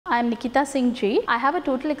I am Nikita Singh Ji. I have a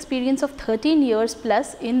total experience of 13 years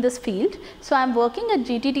plus in this field. So I am working at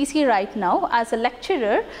GTTC right now as a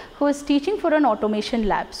lecturer who is teaching for an automation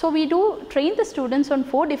lab. So we do train the students on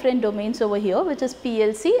 4 different domains over here, which is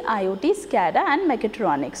PLC, IoT, SCADA and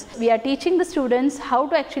mechatronics. We are teaching the students how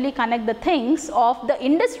to actually connect the things of the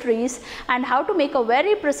industries and how to make a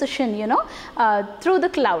very precision, through the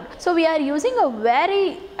cloud. So we are using a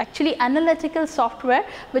very actually analytical software,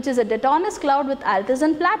 which is a Datonis cloud with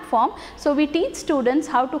Altizen platform. So we teach students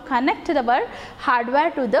how to connect our hardware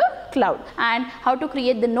to the cloud and how to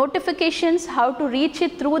create the notifications, how to reach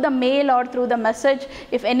it through the mail or through the message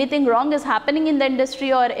if anything wrong is happening in the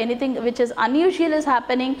industry or anything which is unusual is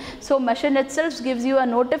happening. So machine itself gives you a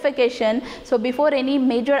notification. So before any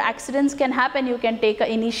major accidents can happen, you can take an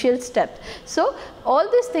initial step. So all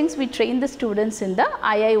these things we train the students in the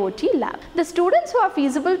IIoT lab. The students who are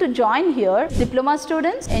feasible to join here, diploma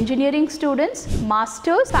students, engineering students,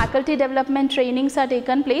 masters, faculty development trainings are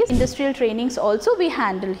taken place, industrial trainings also we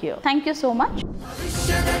handle here. Thank you so much.